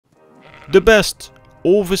The best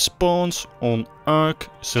Ovis spawns on ARK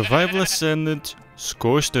Survival Ascendant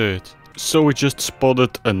Scorched. So we just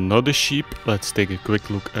spotted another sheep. Let's take a quick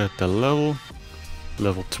look at the level.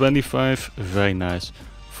 Level 25, very nice.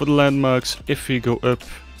 For the landmarks, if we go up,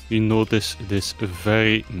 you notice this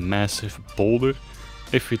very massive boulder.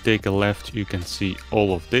 If we take a left, you can see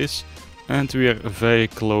all of this. And we are very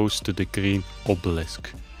close to the green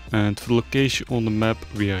obelisk. And for the location on the map,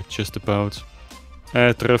 we are just about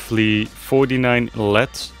at roughly 49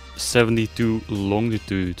 lat, 72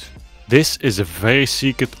 longitude. This is a very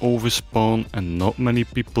secret overspawn and not many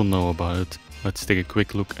people know about it. Let's take a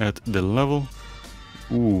quick look at the level.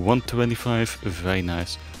 Ooh, 125, very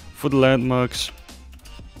nice. For the landmarks,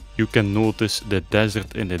 you can notice the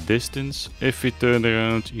desert in the distance. If we turn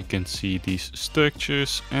around, you can see these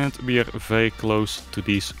structures, and we are very close to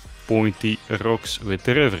these pointy rocks with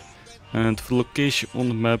the river. And for the location on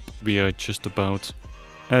the map, we are just about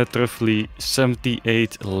at roughly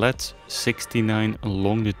 78 lat, 69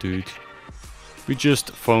 longitude. We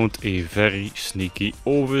just found a very sneaky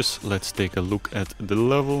Ovis. Let's take a look at the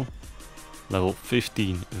level. Level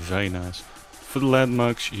 15, very nice. For the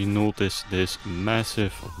landmarks, you notice this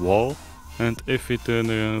massive wall, and if we turn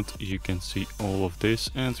around, you can see all of this,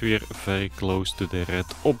 and we are very close to the red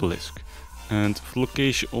obelisk. And for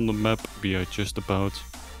location on the map, we are just about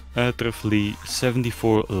at roughly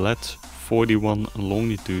 74 lat, 41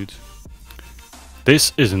 longitude.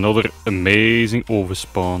 This is another amazing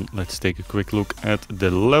overspawn. Let's take a quick look at the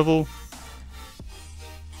level.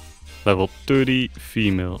 Level 30,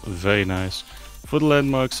 female, very nice. For the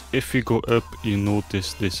landmarks, if you go up, you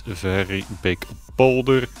notice this very big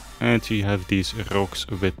boulder, and you have these rocks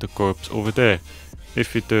with the corpse over there.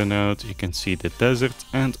 If you turn out, you can see the desert,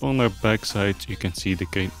 and on our backside you can see the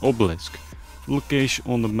green obelisk. For location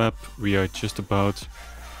on the map, we are just about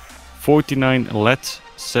 49 lat,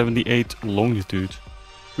 78 longitude.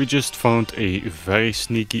 We just found a very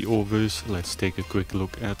sneaky Ovis. Let's take a quick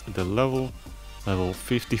look at the level. Level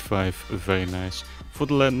 55, very nice. For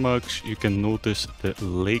the landmarks, you can notice the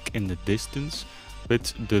lake in the distance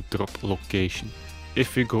with the drop location.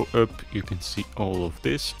 If we go up, you can see all of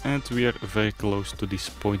this, and we are very close to these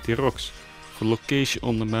pointy rocks. For location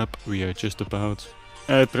on the map, we are just about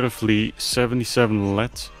at roughly 77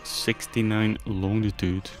 lat, 69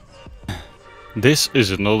 longitude. This is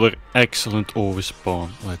another excellent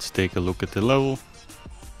overspawn. Let's take a look at the level.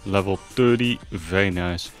 Level 30, very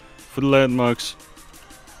nice. For the landmarks,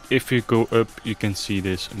 if you go up, you can see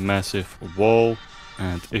this massive wall,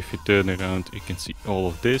 and if you turn around, you can see all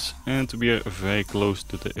of this, and we are very close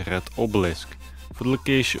to the red obelisk. For the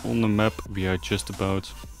location on the map, we are just about.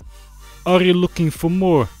 Are you looking for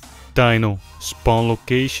more dino spawn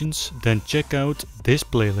locations? Then check out this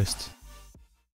playlist.